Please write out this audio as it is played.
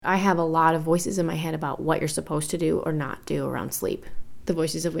I have a lot of voices in my head about what you're supposed to do or not do around sleep. The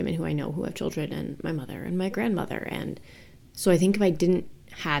voices of women who I know who have children, and my mother and my grandmother. And so I think if I didn't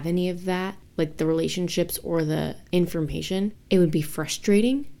have any of that, like the relationships or the information, it would be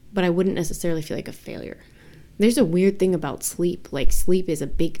frustrating, but I wouldn't necessarily feel like a failure. There's a weird thing about sleep. Like, sleep is a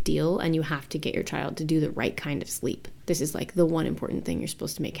big deal, and you have to get your child to do the right kind of sleep. This is like the one important thing you're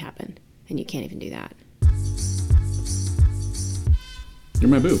supposed to make happen, and you can't even do that. You're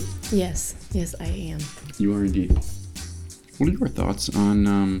my boo. Yes, I am. You are indeed. What are your thoughts on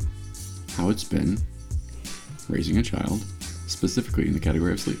how it's been raising a child, specifically in the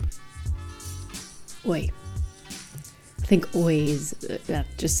category of sleep? Oi. I think oi is, that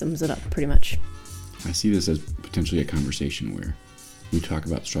just sums it up pretty much. I see this as potentially a conversation where we talk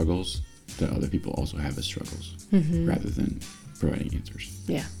about struggles that other people also have as struggles, rather than providing answers.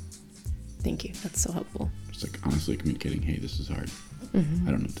 Yeah. Thank you. That's so helpful. Just like honestly communicating, hey, this is hard. I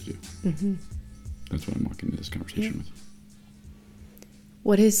don't know what to do. That's what I'm walking into this conversation with.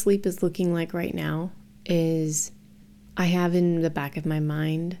 What his sleep is looking like right now is I have in the back of my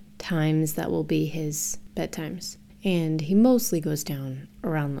mind times that will be his bedtimes. And he mostly goes down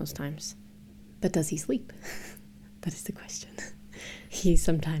around those times. But does he sleep? That is the question. He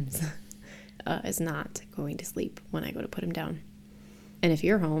sometimes is not going to sleep when I go to put him down. And if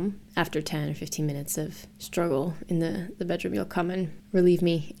you're home, after 10 or 15 minutes of struggle in the bedroom, you'll come and relieve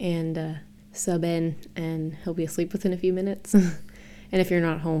me and sub in, and he'll be asleep within a few minutes. And if you're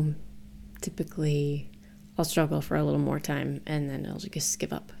not home, typically I'll struggle for a little more time, and then I'll just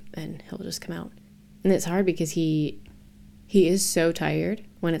give up, and he'll just come out. And it's hard because he is so tired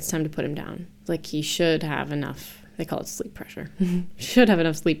when it's time to put him down. Like, he should have enough, they call it sleep pressure, should have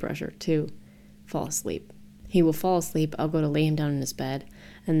enough sleep pressure to fall asleep. He will fall asleep, I'll go to lay him down in his bed,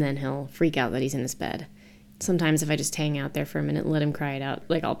 and then he'll freak out that he's in his bed. Sometimes if I just hang out there for a minute and let him cry it out,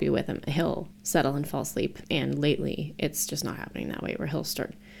 like I'll be with him, he'll settle and fall asleep. And lately, it's just not happening that way, where he'll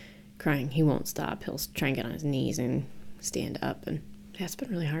start crying. He won't stop. He'll try and get on his knees and stand up, and yeah, it's been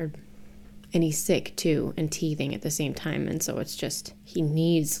really hard. And he's sick too, and teething at the same time, and so it's just, he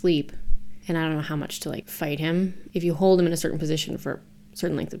needs sleep. And I don't know how much to like fight him. If you hold him in a certain position for a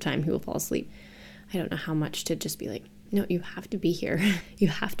certain length of time, he will fall asleep. I don't know how much to just be like, no, you have to be here. You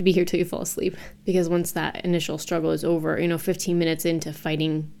have to be here till you fall asleep. Because once that initial struggle is over, 15 minutes into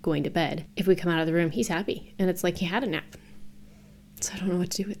fighting going to bed, if we come out of the room, he's happy. And it's like he had a nap. So I don't know what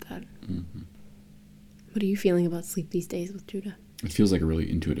to do with that. What are you feeling about sleep these days with Judah? It feels like a really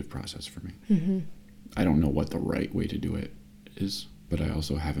intuitive process for me. I don't know what the right way to do it is, but I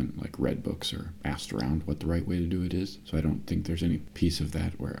also haven't read books or asked around what the right way to do it is. So I don't think there's any piece of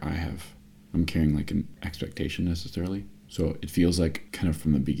that where I'm carrying an expectation necessarily. So it feels like kind of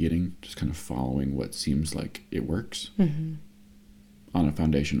from the beginning, just kind of following what seems like it works on a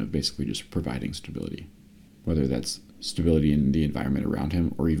foundation of basically just providing stability, whether that's stability in the environment around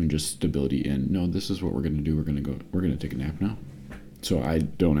him or even just stability in, no, this is what we're going to do. We're going to take a nap now. So I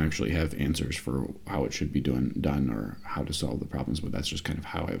don't actually have answers for how it should be done or how to solve the problems, but that's just kind of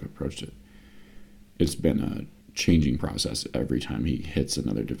how I've approached it. It's been a changing process every time he hits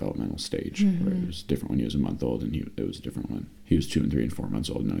another developmental stage, where it was different when he was a month old, and it was different when he was 2 and 3 and 4 months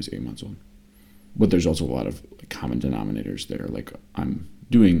old, and now he's 8 months old. But there's also a lot of common denominators there. I'm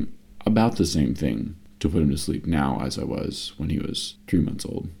doing about the same thing to put him to sleep now as I was when he was 3 months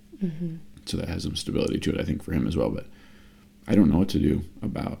old. So that has some stability to it, I think, for him as well. But I don't know what to do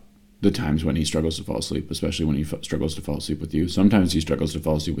about the times when he struggles to fall asleep, especially when he struggles to fall asleep with you. Sometimes he struggles to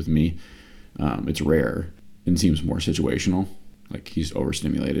fall asleep with me. It's rare and seems more situational, like he's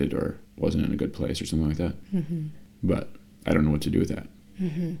overstimulated or wasn't in a good place or something like that. But I don't know what to do with that.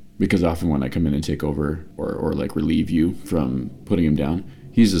 Because often when I come in and take over or relieve you from putting him down,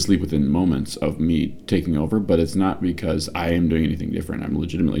 he's asleep within moments of me taking over, but it's not because I am doing anything different. I'm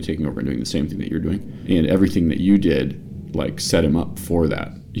legitimately taking over and doing the same thing that you're doing. And everything that you did set him up for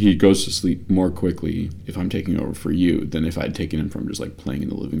that. He goes to sleep more quickly if I'm taking over for you than if I'd taken him from just playing in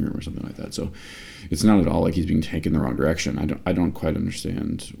the living room or something like that. So it's not at all like he's being taken the wrong direction. I don't quite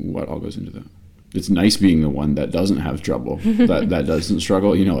understand what all goes into that. It's nice being the one that doesn't have trouble, that doesn't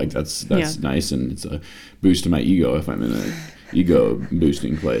struggle. That's nice, and it's a boost to my ego if I'm in an ego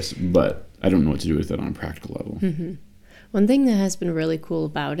boosting place. But I don't know what to do with that on a practical level. One thing that has been really cool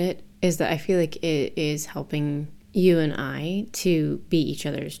about it is that I feel like it is helping you and I to be each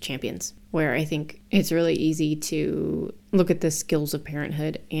other's champions, where I think it's really easy to look at the skills of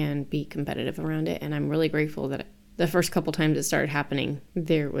parenthood and be competitive around it. And I'm really grateful that the first couple times it started happening,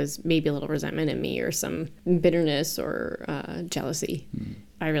 there was maybe a little resentment in me or some bitterness or jealousy.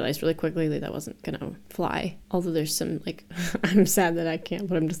 I realized really quickly that wasn't going to fly. Although there's some, like, I'm sad that I can't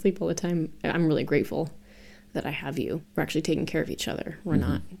put him to sleep all the time. I'm really grateful that I have you. We're actually taking care of each other. We're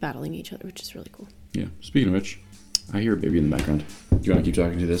not battling each other, which is really cool. Yeah. Speaking of which, I hear a baby in the background. Do you want to keep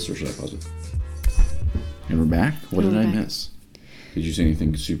talking to this, or should I pause it? And we're back? What did I miss? Did you say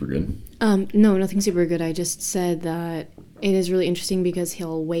anything super good? No, nothing super good. I just said that it is really interesting because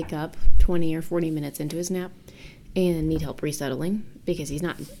he'll wake up 20 or 40 minutes into his nap and need help resettling because he's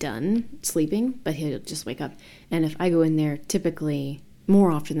not done sleeping, but he'll just wake up. And if I go in there, typically,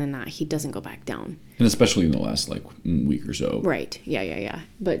 more often than not, he doesn't go back down. And especially in the last, like, week or so. Right. Yeah.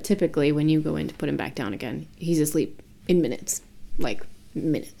 But typically, when you go in to put him back down again, he's asleep in minutes. Like,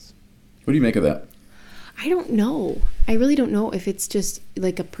 minutes. What do you make of that? I don't know. I really don't know if it's just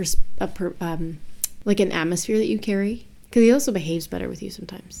like like an atmosphere that you carry. Because he also behaves better with you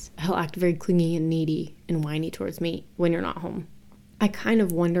sometimes. He'll act very clingy and needy and whiny towards me when you're not home. I kind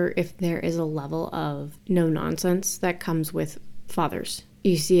of wonder if there is a level of no nonsense that comes with fathers.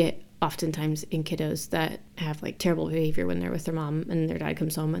 You see it oftentimes in kiddos that have like terrible behavior when they're with their mom and their dad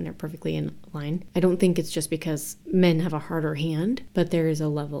comes home and they're perfectly in line. I don't think it's just because men have a harder hand, but there is a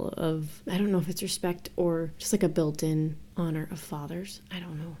level of, I don't know if it's respect or just like a built-in honor of fathers. I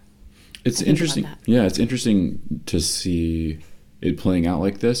don't know. It's interesting. Yeah, it's interesting to see it playing out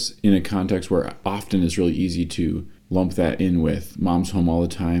like this in a context where often it's really easy to lump that in with mom's home all the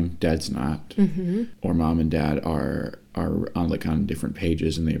time, dad's not, or mom and dad are on different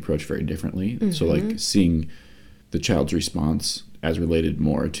pages and they approach very differently. So like seeing the child's response as related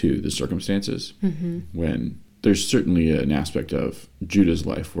more to the circumstances, when there's certainly an aspect of Judah's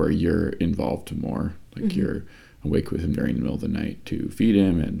life where you're involved more, like you're awake with him during the middle of the night to feed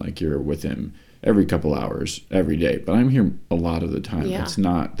him, and like you're with him every couple hours every day. But I'm here a lot of the time. Yeah. It's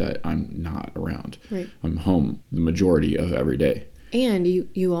not that I'm not around. Right. I'm home the majority of every day. And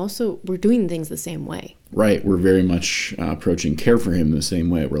you also, we're doing things the same way. Right. We're very much approaching care for him the same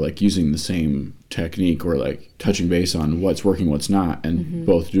way. We're like using the same technique or like touching base on what's working, what's not, and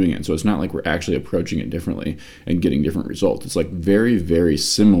both doing it. So it's not like we're actually approaching it differently and getting different results. It's like very, very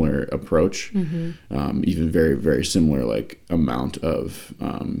similar approach, even very, very similar like amount of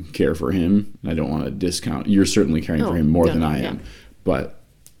care for him. I don't want to discount. You're certainly caring for him more than I am, but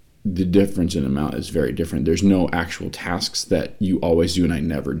the difference in amount is very different. There's no actual tasks that you always do and I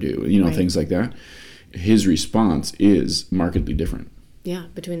never do, things like that. His response is markedly different. Yeah,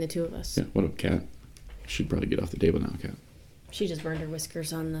 between the two of us. Yeah, what up, Kat? Should probably get off the table now, Kat. She just burned her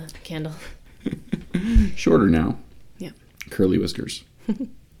whiskers on the candle. Shorter now. Yeah. Curly whiskers.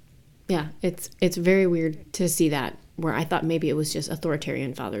 Yeah, it's very weird to see that, where I thought maybe it was just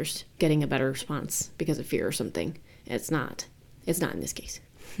authoritarian fathers getting a better response because of fear or something. It's not. It's not in this case.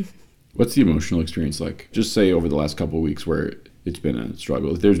 What's the emotional experience like? Just say over the last couple of weeks where it's been a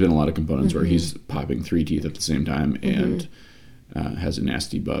struggle. There's been a lot of components where he's popping 3 teeth at the same time and has a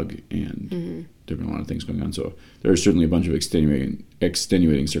nasty bug, and there have been a lot of things going on. So there's certainly a bunch of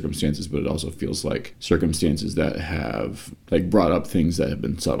extenuating circumstances, but it also feels like circumstances that have like brought up things that have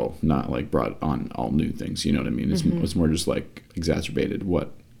been subtle, not like brought on all new things. You know what I mean? It's more just like exacerbated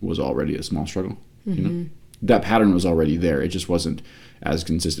what was already a small struggle. That pattern was already there. It just wasn't as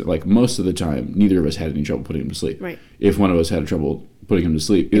consistent. Like most of the time, neither of us had any trouble putting him to sleep. Right. If one of us had trouble putting him to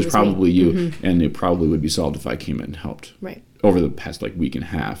sleep, it was probably you, and it probably would be solved if I came in and helped. Right. Over the past like week and a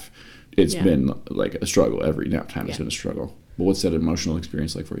half, it's been like a struggle. Every nap time it's been a struggle. But what's that emotional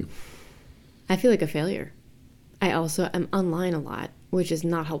experience like for you? I feel like a failure. I also am online a lot, which is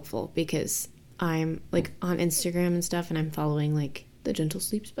not helpful because I'm like on Instagram and stuff, and I'm following like the gentle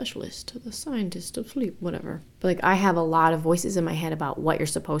sleep specialist, the scientist of sleep, whatever. But like I have a lot of voices in my head about what you're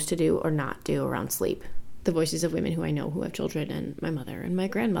supposed to do or not do around sleep. The voices of women who I know who have children, and my mother and my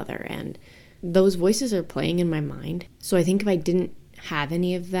grandmother, and those voices are playing in my mind. So I think if I didn't have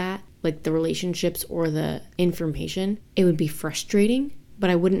any of that, like the relationships or the information, it would be frustrating, but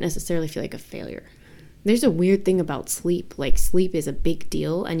I wouldn't necessarily feel like a failure. There's a weird thing about sleep. Like sleep is a big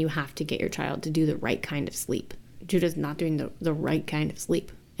deal, and you have to get your child to do the right kind of sleep. Judah's not doing the right kind of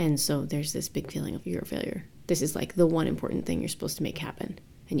sleep. And so there's this big feeling of you're a failure. This is like the one important thing you're supposed to make happen,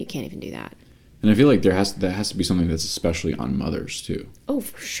 and you can't even do that. And I feel like that has to be something that's especially on mothers too. Oh,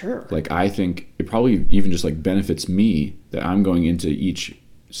 for sure. Like I think it probably even just like benefits me that I'm going into each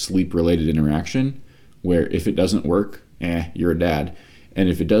sleep-related interaction where if it doesn't work, you're a dad. And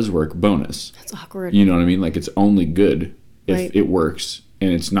if it does work, bonus. That's awkward. You know what I mean? Like it's only good if it works.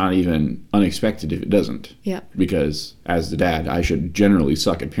 And it's not even unexpected if it doesn't. Yeah. Because as the dad, I should generally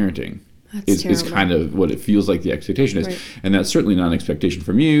suck at parenting. It's kind of what it feels like the expectation is. Right. And that's certainly not an expectation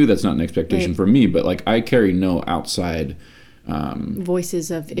from you. That's not an expectation from me. But like I carry no outside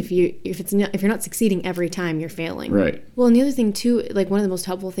Voices of if you're not succeeding every time, you're failing. Right. Well, and the other thing too, like one of the most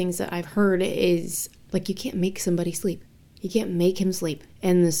helpful things that I've heard is like you can't make somebody sleep. You can't make him sleep.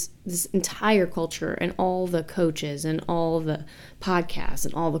 And this entire culture and all the coaches and all the podcasts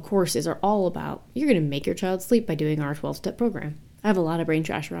and all the courses are all about you're going to make your child sleep by doing our 12-step program. I have a lot of brain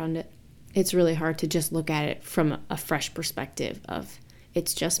trash around it. It's really hard to just look at it from a fresh perspective of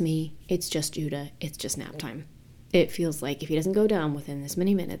it's just me, it's just Judah, it's just nap time. It feels like if he doesn't go down within this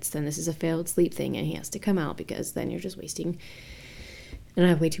many minutes, then this is a failed sleep thing and he has to come out because then you're just wasting. And I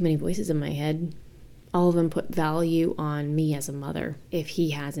have way too many voices in my head. All of them put value on me as a mother if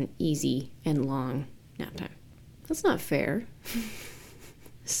he has an easy and long nap time. That's not fair.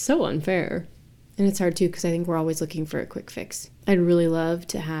 So unfair. And it's hard too because I think we're always looking for a quick fix. I'd really love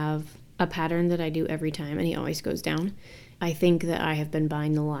to have a pattern that I do every time and he always goes down. I think that I have been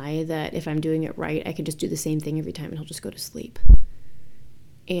buying the lie that if I'm doing it right, I can just do the same thing every time and he'll just go to sleep.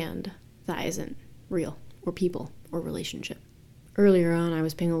 And that isn't real or people or relationship. Earlier on, I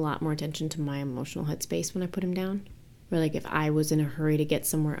was paying a lot more attention to my emotional headspace when I put him down. Where like if I was in a hurry to get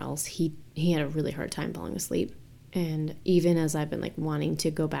somewhere else, he had a really hard time falling asleep. And even as I've been like wanting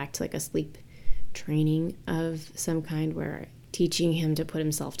to go back to like a sleep training of some kind where teaching him to put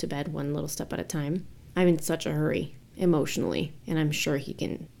himself to bed one little step at a time, I'm in such a hurry emotionally. And I'm sure he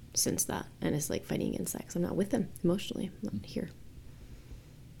can sense that. And it's like fighting against that because I'm not with him emotionally. I'm not here.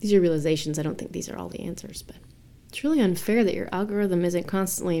 These are realizations. I don't think these are all the answers, but it's really unfair that your algorithm isn't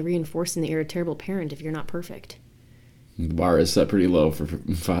constantly reinforcing that you're a terrible parent if you're not perfect. The bar is set pretty low for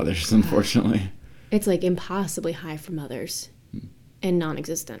fathers, unfortunately. It's like impossibly high for mothers and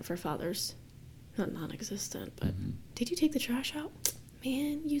non-existent for fathers. Not non-existent, but did you take the trash out?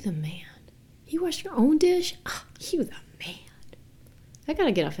 Man, you the man. You wash your own dish? Oh, you the man. I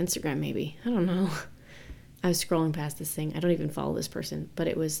gotta get off Instagram maybe. I don't know. I was scrolling past this thing. I don't even follow this person, but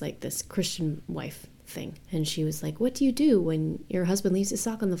it was like this Christian wife thing. And she was like, what do you do when your husband leaves his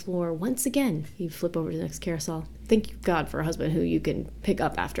sock on the floor once again? You flip over to the next carousel. Thank God for a husband who you can pick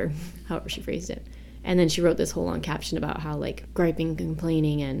up after, however she phrased it. And then she wrote this whole long caption about how like griping,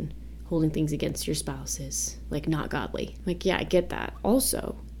 complaining, and holding things against your spouse is like not godly. Like, yeah, I get that.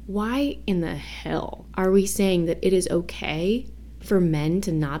 Also, why in the hell are we saying that it is okay for men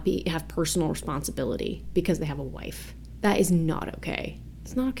to not have personal responsibility because they have a wife? That is not okay.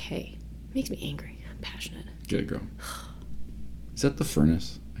 It's not okay. It makes me angry. I'm passionate. Get it, girl. Is that the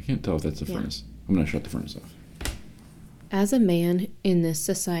furnace? I can't tell if that's the furnace. I'm going to shut the furnace off. As a man in this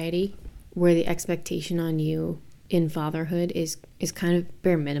society where the expectation on you in fatherhood is kind of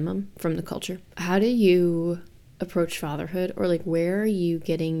bare minimum from the culture, how do you approach fatherhood? Or like where are you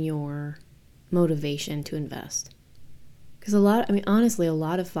getting your motivation to invest? Because honestly, a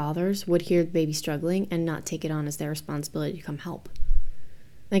lot of fathers would hear the baby struggling and not take it on as their responsibility to come help.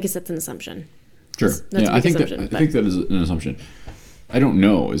 I guess that's an assumption. Sure. That's I think that is an assumption. I don't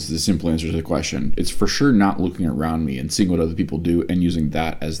know is the simple answer to the question. It's for sure not looking around me and seeing what other people do and using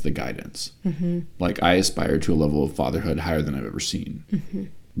that as the guidance. Mm-hmm. Like I aspire to a level of fatherhood higher than I've ever seen. Mm-hmm.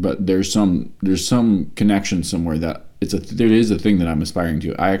 But there's some connection somewhere that there is a thing that I'm aspiring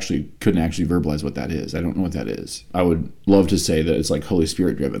to. I couldn't verbalize what that is. I don't know what that is. I would love to say that it's like Holy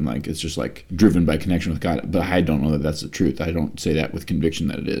Spirit driven, like it's just like driven by connection with God. But I don't know that that's the truth. I don't say that with conviction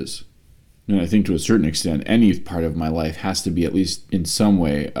that it is. And I think to a certain extent, any part of my life has to be at least in some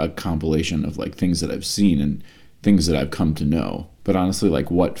way a compilation of like things that I've seen and things that I've come to know. But honestly,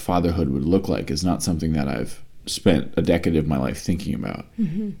 like what fatherhood would look like is not something that I've spent a decade of my life thinking about.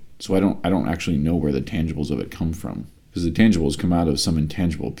 Mm-hmm. So I don't actually know where the tangibles of it come from. Because the tangibles come out of some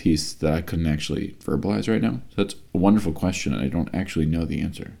intangible piece that I couldn't actually verbalize right now. So that's a wonderful question, and I don't actually know the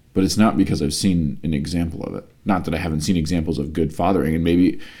answer. But it's not because I've seen an example of it. Not that I haven't seen examples of good fathering, and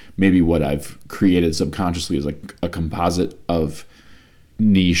maybe what I've created subconsciously is like a composite of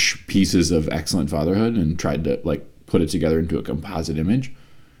niche pieces of excellent fatherhood and tried to like put it together into a composite image.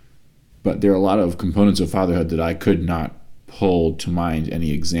 But there are a lot of components of fatherhood that I could not pull to mind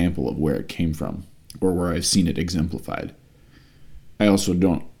any example of where it came from or where I've seen it exemplified. I also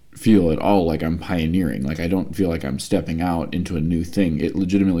don't feel at all like I'm pioneering. Like I don't feel like I'm stepping out into a new thing. It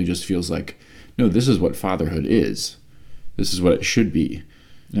legitimately just feels like, no, this is what fatherhood is. This is what it should be.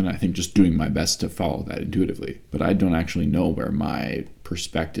 And I think just doing my best to follow that intuitively. But I don't actually know where my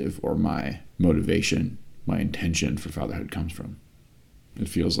perspective or my motivation, my intention for fatherhood comes from. It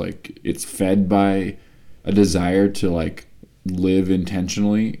feels like it's fed by a desire to like live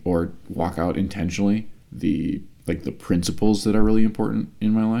intentionally or walk out intentionally the principles that are really important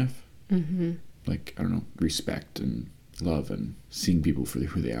in my life. Mm-hmm. Like, I don't know, respect and love and seeing people for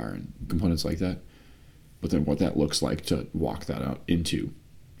who they are and components like that. But then what that looks like to walk that out into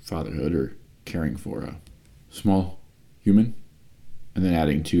fatherhood or caring for a small human, and then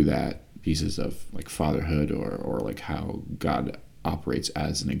adding to that pieces of like fatherhood or like how God operates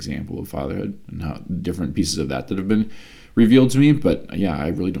as an example of fatherhood and how different pieces of that have been revealed to me. But yeah, I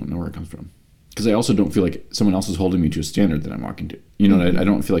really don't know where it comes from, because I also don't feel like someone else is holding me to a standard that I'm walking to. You know, I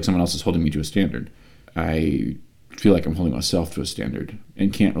don't feel like someone else is holding me to a standard. I feel like I'm holding myself to a standard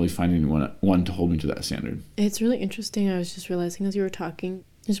and can't really find anyone to hold me to that standard. It's really interesting. I was just realizing as you were talking,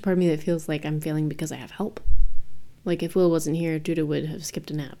 there's a part of me that feels like I'm failing because I have help. Like if Will wasn't here, Judah would have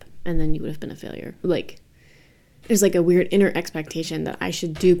skipped a nap and then you would have been a failure. Like there's like a weird inner expectation that I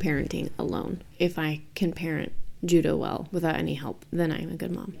should do parenting alone. If I can parent Judah well without any help, then I'm a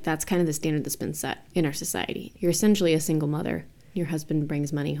good mom. That's kind of the standard that's been set in our society. You're essentially a single mother. Your husband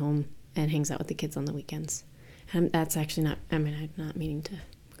brings money home and hangs out with the kids on the weekends. And that's actually not, I mean, I'm not meaning to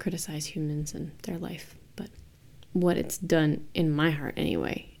criticize humans and their life, but what it's done in my heart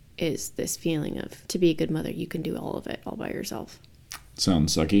anyway is this feeling of, to be a good mother, you can do all of it all by yourself.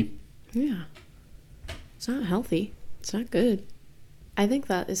 Sounds sucky. Yeah. It's not healthy. It's not good. I think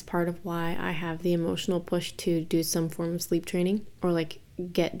that is part of why I have the emotional push to do some form of sleep training, or like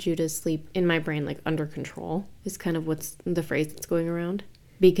get Judah's sleep in my brain like under control is kind of what's the phrase that's going around.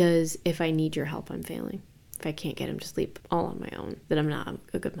 Because if I need your help, I'm failing. If I can't get him to sleep all on my own, then I'm not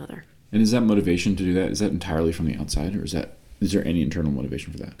a good mother. And is that motivation to do that? Is that entirely from the outside, or is there any internal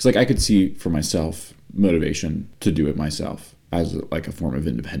motivation for that? Because like I could see for myself motivation to do it myself as like a form of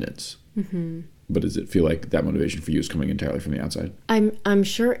independence. Mm-hmm. But does it feel like that motivation for you is coming entirely from the outside? I'm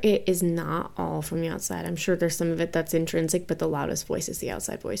sure it is not all from the outside. I'm sure there's some of it that's intrinsic, but the loudest voice is the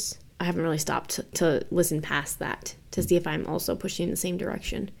outside voice. I haven't really stopped to listen past that to see if I'm also pushing in the same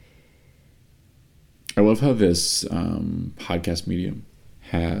direction. I love how this podcast medium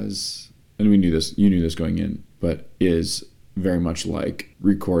has, and you knew this going in, but is very much like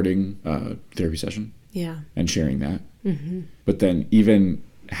recording a therapy session. Yeah. And sharing that. Mm-hmm. But then even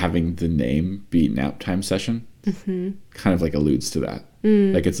having the name be nap time session kind of like alludes to that.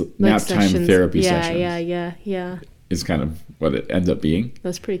 Like it's like nap time therapy session. Yeah. Is kind of what it ends up being.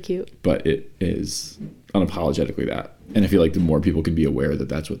 That's pretty cute. But it is unapologetically that. And I feel like the more people can be aware that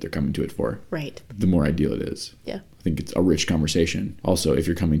that's what they're coming to it for, right, the more ideal it is. Yeah. I think it's a rich conversation. Also, if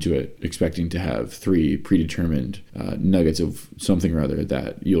you're coming to it expecting to have 3 predetermined nuggets of something or other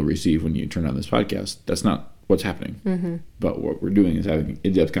that you'll receive when you turn on this podcast, that's not what's happening. Mm-hmm. But what we're doing is having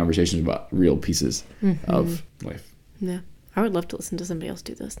in-depth conversations about real pieces of life. Yeah. I would love to listen to somebody else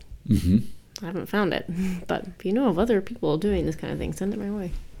do this. Mm-hmm. I haven't found it. But if you know of other people doing this kind of thing, send it my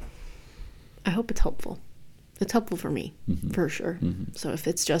way. I hope it's helpful. It's helpful for me, for sure. Mm-hmm. So if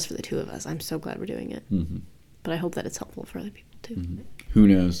it's just for the two of us, I'm so glad we're doing it. Mm-hmm. But I hope that it's helpful for other people, too. Mm-hmm. Who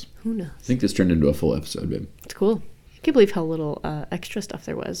knows? Who knows? I think this turned into a full episode, babe. It's cool. I can't believe how little extra stuff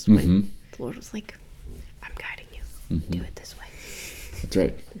there was when the Lord was like, I'm guiding you. Do it this way. That's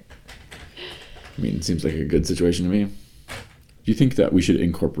right. I mean, it seems like a good situation to me. Do you think that we should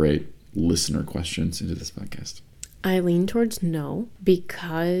incorporate listener questions into this podcast? I lean towards no,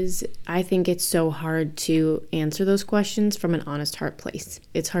 because I think it's so hard to answer those questions from an honest heart place.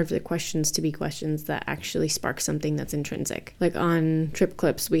 It's hard for the questions to be questions that actually spark something that's intrinsic. Like on Trip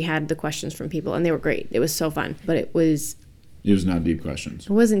Clips, we had the questions from people and they were great. It was so fun, but it was not deep questions.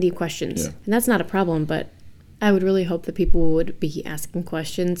 It wasn't deep questions. Yeah. And that's not a problem, but I would really hope that people would be asking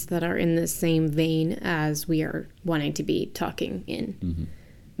questions that are in the same vein as we are wanting to be talking in. Mm-hmm.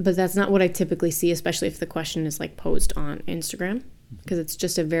 But that's not what I typically see, especially if the question is like posed on Instagram, because it's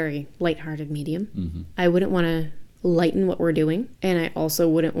just a very lighthearted medium. Mm-hmm. I wouldn't want to lighten what we're doing, and I also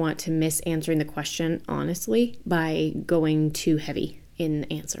wouldn't want to miss answering the question honestly by going too heavy in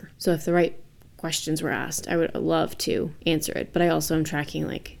the answer. So if the right questions were asked, I would love to answer it, but I also am tracking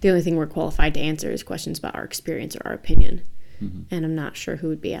like the only thing we're qualified to answer is questions about our experience or our opinion. And I'm not sure who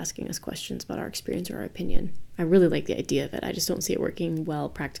would be asking us questions about our experience or our opinion. I really like the idea of it. I just don't see it working well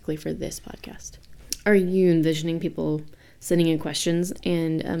practically for this podcast. Are you envisioning people sending in questions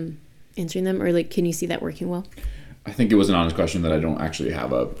and answering them? Or like, can you see that working well? I think it was an honest question that I don't actually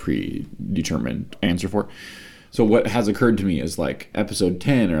have a predetermined answer for. So what has occurred to me is like episode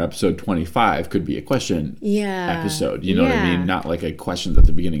 10 or episode 25 could be a question episode. You know what I mean? Not like a question at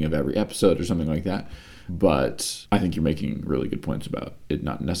the beginning of every episode or something like that. But I think you're making really good points about it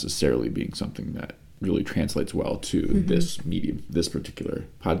not necessarily being something that really translates well to this medium, this particular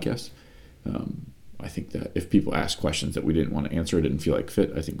podcast. I think that if people ask questions that we didn't want to answer, didn't feel like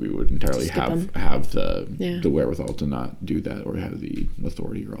fit, I think we would entirely have the wherewithal to not do that, or have the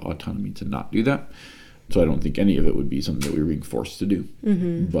authority or autonomy to not do that. So I don't think any of it would be something that we were being forced to do.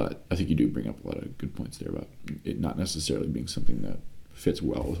 But I think you do bring up a lot of good points there about it not necessarily being something that fits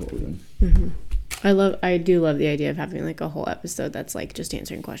well with what we're doing. I do love the idea of having like a whole episode that's like just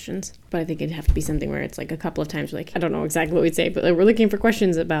answering questions. But I think it'd have to be something where it's like a couple of times, like, I don't know exactly what we'd say, but like, we're looking for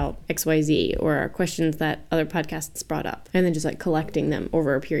questions about XYZ or questions that other podcasts brought up. And then just like collecting them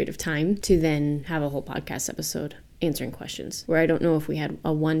over a period of time to then have a whole podcast episode answering questions. Where I don't know if we had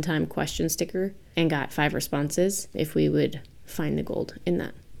a one-time question sticker and got 5 responses, if we would find the gold in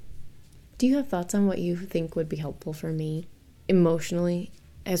that. Do you have thoughts on what you think would be helpful for me emotionally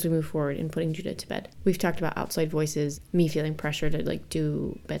as we move forward in putting Judah to bed? We've talked about outside voices, me feeling pressure to like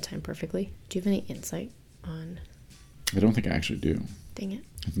do bedtime perfectly. Do you have any insight on? I don't think I actually do. Dang it.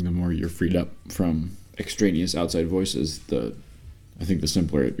 I think the more you're freed up from extraneous outside voices, I think the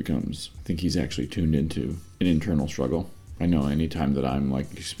simpler it becomes. I think he's actually tuned into an internal struggle. I know anytime that I'm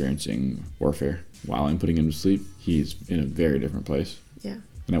like experiencing warfare while I'm putting him to sleep, he's in a very different place. Yeah.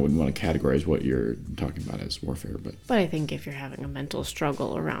 And I wouldn't want to categorize what you're talking about as warfare, but I think if you're having a mental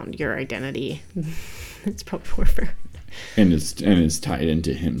struggle around your identity, it's probably warfare. And it's tied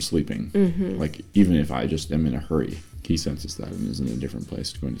into him sleeping. Like, even if I just am in a hurry, he senses that and is in a different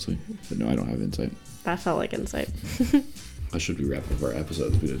place going to sleep. But no, I don't have insight. That felt like insight. How should we wrap up our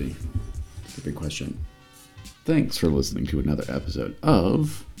episodes, Budity? It's a big question. Thanks for listening to another episode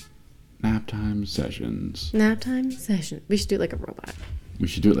of Naptime Sessions. Naptime Session. We should do it like a robot. We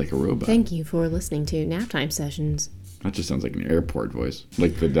should do it like a robot. Thank you for listening to Naptime Sessions. That just sounds like an airport voice.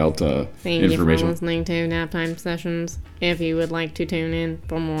 Like the Delta Thank information. you for listening to Naptime Sessions. If you would like to tune in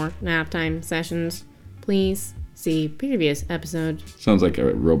for more Naptime Sessions, please see previous episode. Sounds like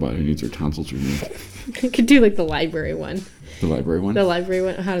a robot who needs her tonsils removed. I could do like the library one. The library one? The library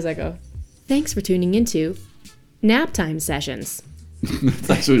one. How does that go? Thanks for tuning into Naptime Sessions. That's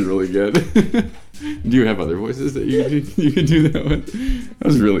actually really good. Do you have other voices that you can do that one? That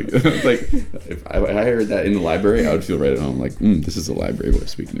was really good. Like, if I heard that in the library, I would feel right at home. Like, this is a library voice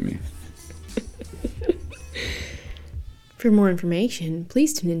speaking to me. For more information,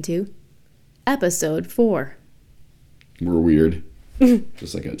 please tune into episode 4. We're weird.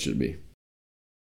 Just like it should be.